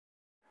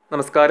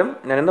നമസ്കാരം,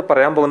 ഞാനിന്ന്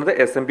പറയാൻ പോകുന്നത്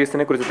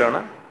SMPSനെ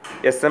കുറിച്ചിട്ടാണ്.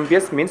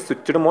 SMPS means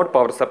switched mode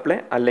power supply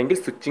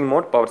അല്ലെങ്കിൽ switching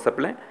mode power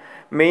supply.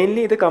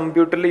 Mainly ഇത്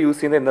കമ്പ്യൂട്ടറിൽ യൂസ്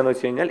ചെയ്യുന്നത് എന്താണെന്ന്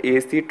വെച്ച് കഴിഞ്ഞാൽ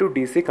AC to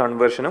DC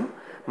കൺവേർഷനും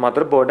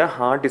mother board,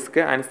 hard disk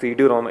and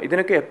CD ROM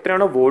ഇതിനൊക്കെ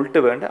എത്രയാണോ വോൾട്ട്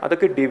വേണ്ടത്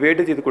അതൊക്കെ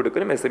ഡിവൈഡ് ചെയ്ത്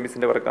കൊടുക്കലും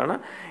SMPSൻ്റെ വർക്കാണ്.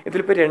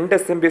 ഇതിലിപ്പോൾ 2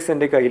 SMPS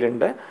എൻ്റെ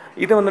കയ്യിലുണ്ട്.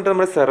 ഇത് വന്നിട്ട്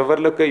നമ്മൾ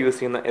സെർവറിലൊക്കെ യൂസ്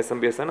ചെയ്യുന്ന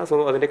SMPS ആണ്. സോ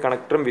അതിൻ്റെ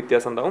കണക്ടറും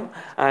വ്യത്യാസം ഉണ്ടാവും.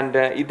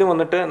 ആൻഡ് ഇത്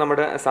വന്നിട്ട്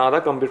നമ്മുടെ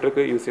സാധാ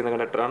കമ്പ്യൂട്ടർക്ക് യൂസ് ചെയ്യുന്ന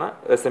കണക്ടറാണ്,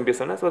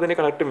 SMPS ആണ്. സോ അതിൻ്റെ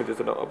കണക്ടറും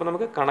വ്യത്യാസം ഉണ്ടാവും. അപ്പോൾ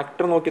നമുക്ക്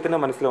കണക്ടർ നോക്കി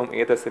തന്നെ മനസ്സിലാവും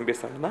ഏത്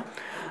SMPS ആണെന്ന്.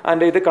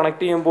 ആൻഡ് ഇത്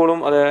കണക്ട് ചെയ്യുമ്പോഴും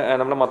അത്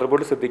നമ്മുടെ മദർ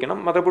ബോർഡ് ശ്രദ്ധിക്കണം.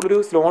 മദർ ബോർഡ് ഒരു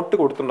സ്ലോട്ട്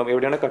കൊടുത്തിട്ടുണ്ടാവും,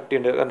 എവിടെയാണ് കട്ട്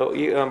ചെയ്യേണ്ടത്. കണ്ടോ,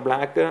 ഈ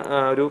ബ്ലാക്ക്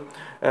ഒരു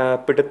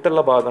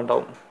പിടുത്തുള്ള ഭാഗം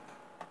ഉണ്ടാവും.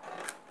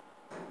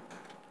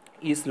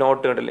 ഈ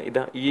സ്ലോട്ട് കണ്ടില്ലേ,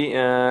 ഇതാ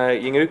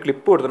ഇങ്ങനെ ഒരു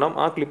ക്ലിപ്പ് കൊടുക്കണം.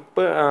 ആ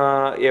ക്ലിപ്പ്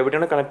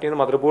എവിടെയാണ് കണക്ട്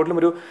ചെയ്യുന്നത്, മദർ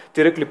ബോർഡിലും ഒരു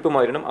ചെറിയ ക്ലിപ്പ്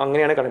മാറിയിടണം.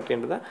 അങ്ങനെയാണ് കണക്ട്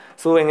ചെയ്യേണ്ടത്.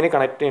 സോ എങ്ങനെ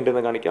കണക്ട്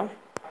ചെയ്യേണ്ടതെന്ന് കാണിക്കാം.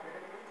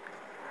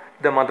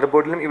 ഇത് മദർ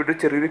ബോർഡിലും ഇവിടെ ഒരു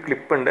ചെറിയൊരു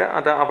ക്ലിപ്പ് ഉണ്ട്,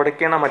 അത്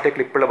അവിടേക്കാണ് മറ്റേ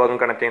ക്ലിപ്പുള്ള ഭാഗം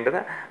കണക്ട് ചെയ്യേണ്ടത്.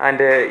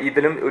 ആൻഡ്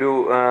ഇതിലും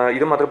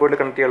ഇത് മദർ ബോർഡിൽ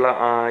കണക്ട് ചെയ്യാനുള്ള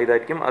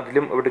ഇതായിരിക്കും.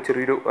 അതിലും ഇവിടെ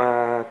ചെറിയൊരു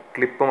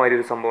ക്ലിപ്പുമാതിരി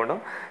ഒരു സംഭവം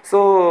ഉണ്ടാവും.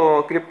 സോ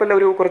ക്ലിപ്പെല്ലാം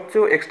ഒരു കുറച്ച്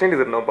എക്സ്റ്റെൻഡ്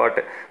ചെയ്തിട്ടുണ്ടാവും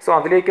പാർട്ട്. സോ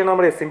അതിലേക്കാണ്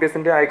നമ്മൾ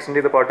SMPSൻ്റെ ആ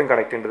എക്സ്റ്റെൻഡ് ചെയ്ത പാർട്ടും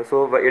കണക്ട് ചെയ്യേണ്ടത്. സോ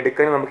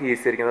എടുക്കാനും നമുക്ക്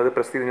ഈസി ആയിരിക്കും, അത്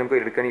പ്രസ് ചെയ്ത്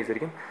നമുക്ക് എടുക്കാൻ ഈസി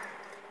ആയിരിക്കും.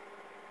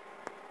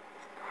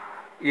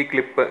 ഈ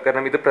ക്ലിപ്പ്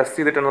കാരണം ഇത് പ്രസ്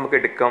ചെയ്തിട്ട് നമുക്ക്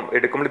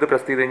എടുക്കുമ്പോൾ ഇത്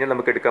പ്രസ് ചെയ്ത് കഴിഞ്ഞാൽ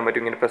നമുക്ക് എടുക്കാൻ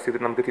പറ്റും. ഇങ്ങനെ പ്രസ്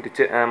ചെയ്തിട്ട് നമുക്ക്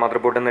തിരിച്ച് മദർ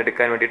ബോർഡിൽ നിന്ന്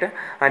എടുക്കാൻ വേണ്ടിയിട്ട്.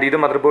 ആൻഡ് ഇത്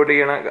മദർ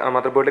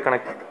ബോർഡിൽ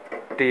കണക്ട്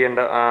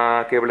ചെയ്യേണ്ട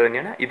കേബിൾ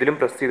തന്നെയാണ്. ഇതിലും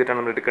പ്രസ് ചെയ്തിട്ടാണ്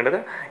നമ്മൾ എടുക്കേണ്ടത്.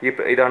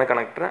 ഇതാണ്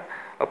കണക്ടർ.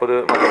 അപ്പോൾ ഇത്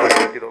മദർ ബോർഡ്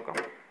കണക്ട് ചെയ്ത് നോക്കാം.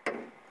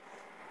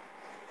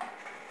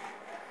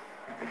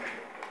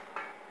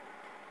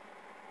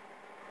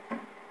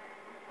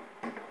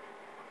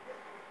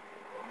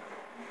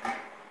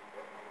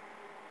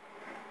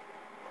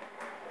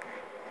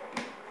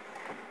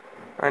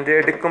 ആൻഡ്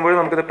എടുക്കുമ്പോൾ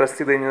നമുക്കിത് പ്രസ്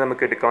ചെയ്ത് കഴിഞ്ഞാൽ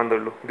നമുക്ക് എടുക്കാവുന്നതേ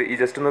ഉള്ളൂ. ഇത് ഈ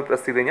ജസ്റ്റ് ഒന്ന്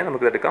പ്രസ് ചെയ്ത് കഴിഞ്ഞാൽ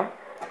നമുക്കിത് എടുക്കാം.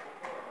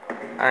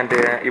 ആൻഡ്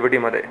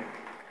ഇവിടെയും അതെ,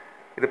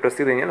 ഇത് പ്രസ്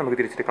ചെയ്ത് കഴിഞ്ഞാൽ നമുക്ക്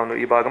തിരിച്ചെടുക്കാവുന്ന,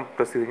 ഈ ഭാഗം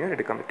പ്രസ് ചെയ്ത് കഴിഞ്ഞാൽ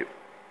എടുക്കാൻ പറ്റും.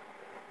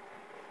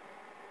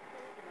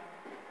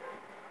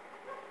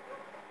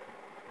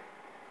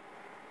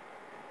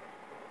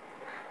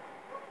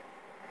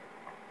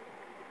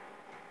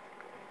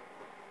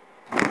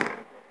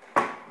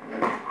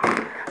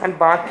 ആൻഡ്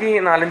ബാക്കി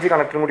 4-5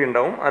 കണക്ടറും കൂടി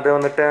ഉണ്ടാവും. അത്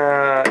വന്നിട്ട്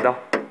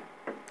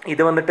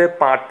ഇത് വന്നിട്ട്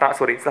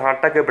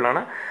സാട്ട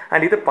കേബിളാണ്.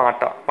 ആൻഡ് ഇത്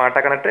പാട്ട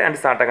കണക്ടർ ആൻഡ്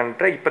സാട്ട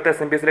കണക്ടർ. ഇപ്പോഴത്തെ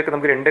SMPSലൊക്കെ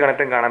നമുക്ക് 2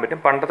 കണക്ടറും കാണാൻ പറ്റും.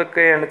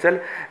 പണ്ടത്തൊക്കെ എന്ന് വെച്ചാൽ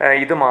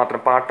ഇത്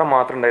പാട്ട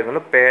മാത്രം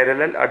ഉണ്ടായിരുന്നുള്ളൂ,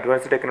 പാരലൽ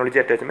അഡ്വാൻസ്ഡ് ടെക്നോളജി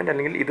അറ്റാച്ച്മെൻറ്റ്,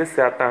 അല്ലെങ്കിൽ ഇത്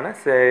സാത്താണ്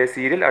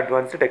സീരിയൽ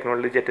അഡ്വാൻസ്ഡ്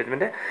ടെക്നോളജി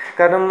അറ്റാച്ച്മെൻറ്റ്.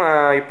 കാരണം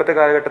ഇപ്പോഴത്തെ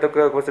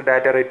കാലഘട്ടത്തൊക്കെ കുറച്ച്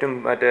ഡാറ്റ റേറ്റും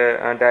മറ്റേ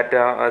ഡാറ്റ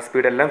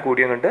സ്പീഡെല്ലാം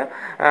കൂടിയുണ്ട്.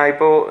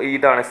 ഇപ്പോൾ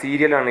ഇതാണ്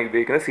സീരിയലാണ്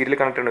ഉപയോഗിക്കുന്നത്, സീരിയൽ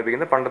കണക്ടറാണ്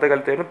ഉപയോഗിക്കുന്നത്. പണ്ടത്തെ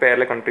കാലത്തായിരുന്നു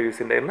പാരലൽ കണക്ടർ യൂസ്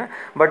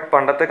ചെയ്യുന്നുണ്ടായിരുന്നത്. ബട്ട്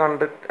പണ്ടത്തെ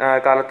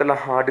കാലത്തുള്ള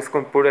ഹാർഡ്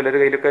ഡിസ്കും ഇപ്പോഴും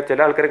എല്ലാവരുടെ കയ്യിലൊക്കെ, ചില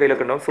ആൾക്കാരുടെ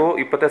കയ്യിലൊക്കെ ഉണ്ടാവും. സോ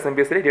ഇപ്പോഴത്തെ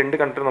SMPSൽ 2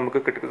 കണക്ടർ നമുക്ക്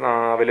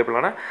അവൈലബിൾ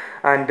ആണ്.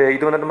 ആൻഡ്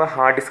ഇത് വന്നിട്ട് നമ്മൾ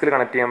ഹാർഡ് ഡിസ്കിൽ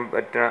കണക്ട് ചെയ്യാൻ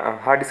പറ്റുന്ന,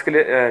 ഹാർഡ് ഡിസ്കിൽ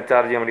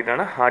ചാർജ് ചെയ്യാൻ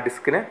വേണ്ടിയിട്ടാണ്. ഹാർഡ്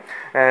ഡിസ്കിന്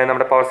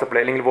നമ്മുടെ പവർ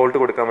സപ്ലൈ അല്ലെങ്കിൽ വോൾട്ട്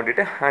കൊടുക്കാൻ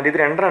വേണ്ടിയിട്ട്. ആൻഡ് ഇത്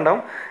 2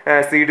 ഉണ്ടാവും.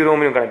 CD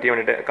ROMനും കണക്ട് ചെയ്യാൻ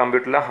വേണ്ടിയിട്ട്,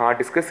 കമ്പ്യൂട്ടറിലെ ഹാർഡ്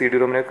ഡിസ്ക് CD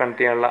ROMനെ കണക്ട്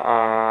ചെയ്യാനുള്ള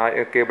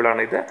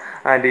കേബിളാണ് ഇത്.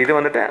 ആൻഡ് ഇത്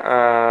വന്നിട്ട്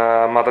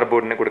മദർ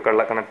ബോർഡിന്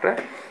കൊടുക്കാനുള്ള കണക്ടർ.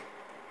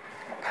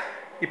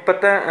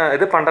 ഇപ്പോഴത്തെ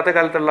ഇത് പണ്ടത്തെ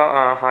കാലത്തുള്ള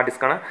ഹാർഡ്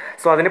ഡിസ്ക്കാണ്.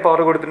 സോ അതിന്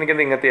പവർ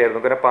കൊടുത്തിരിക്കുന്നത് ഇങ്ങനത്തെ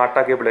ആയിരുന്നു, കാരണം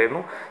പാട്ട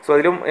കേബിളായിരുന്നു. സോ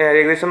അതിലും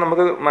ഏകദേശം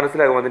നമുക്ക്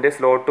മനസ്സിലാകും, അതിൻ്റെ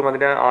സ്ലോട്ടും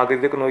അതിൻ്റെ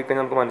ആകൃതിയൊക്കെ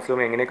നോക്കിക്കഴിഞ്ഞാൽ നമുക്ക്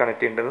മനസ്സിലാവും എങ്ങനെ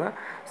കണക്ട് ചെയ്യേണ്ടതെന്ന്.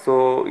 സോ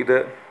ഇത്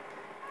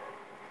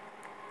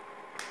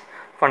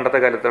പണ്ടത്തെ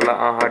കാലത്തുള്ള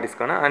ഹാർഡ്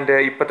ഡിസ്ക്കാണ്. ആൻഡ്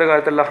ഇപ്പോഴത്തെ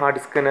കാലത്തുള്ള ഹാർഡ്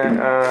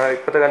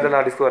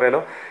ഡിസ്ക് പറയാലോ,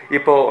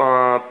 ഇപ്പോൾ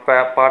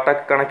പാട്ട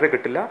കണക്ടർ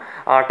കിട്ടില്ല,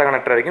 ആട്ട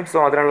കണക്ടർ ആയിരിക്കും. സോ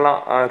അതിനുള്ള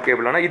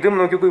കേബിളാണ്. ഇതും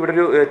നോക്കിയപ്പോൾ ഇവിടെ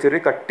ഒരു ചെറിയ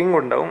കട്ടിങ്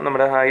ഉണ്ടാവും.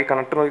 നമ്മുടെ ഈ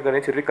കണക്ടർ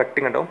നോക്കിക്കഴിഞ്ഞാൽ ചെറിയൊരു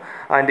കട്ടിങ് ഉണ്ടാവും.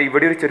 ആൻഡ്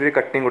ഇവിടെ ഒരു ചെറിയൊരു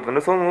കട്ടിങ്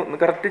കൊടുത്തിട്ടുണ്ട്. സോ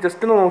കറക്റ്റ്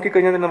ജസ്റ്റ് ഒന്ന്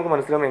നോക്കിക്കഴിഞ്ഞാൽ നമുക്ക്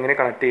മനസ്സിലാവും എങ്ങനെ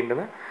കണക്ട്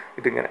ചെയ്യേണ്ടത്.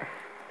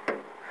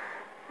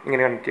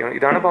 ഇങ്ങനെ കണക്ട് ചെയ്യണം.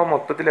 ഇതാണ് ഇപ്പോൾ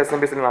മൊത്തത്തിൽ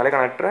SMPSൽ 4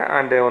 connector.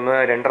 And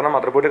 2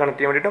 mother board connect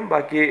ചെയ്യാൻ വേണ്ടിയിട്ടും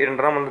ബാക്കി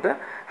 2 വന്നിട്ട്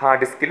ഹാർഡ്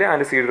ഡിസ്കിൽ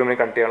ആൻഡ് CD ROMനെ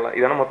കണക്ട് ചെയ്യാനുള്ള.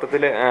 ഇതാണ്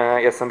മൊത്തത്തിൽ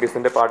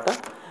SMPSൻ്റെ പാർട്ട്.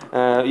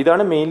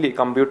 ഇതാണ് മെയിൻലി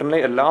കമ്പ്യൂട്ടറിലെ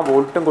എല്ലാ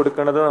വോൾട്ടും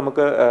കൊടുക്കുന്നത്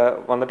നമുക്ക്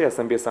വന്നിട്ട്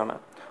SMPS ആണ്.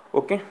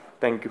 Okay,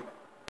 thank you.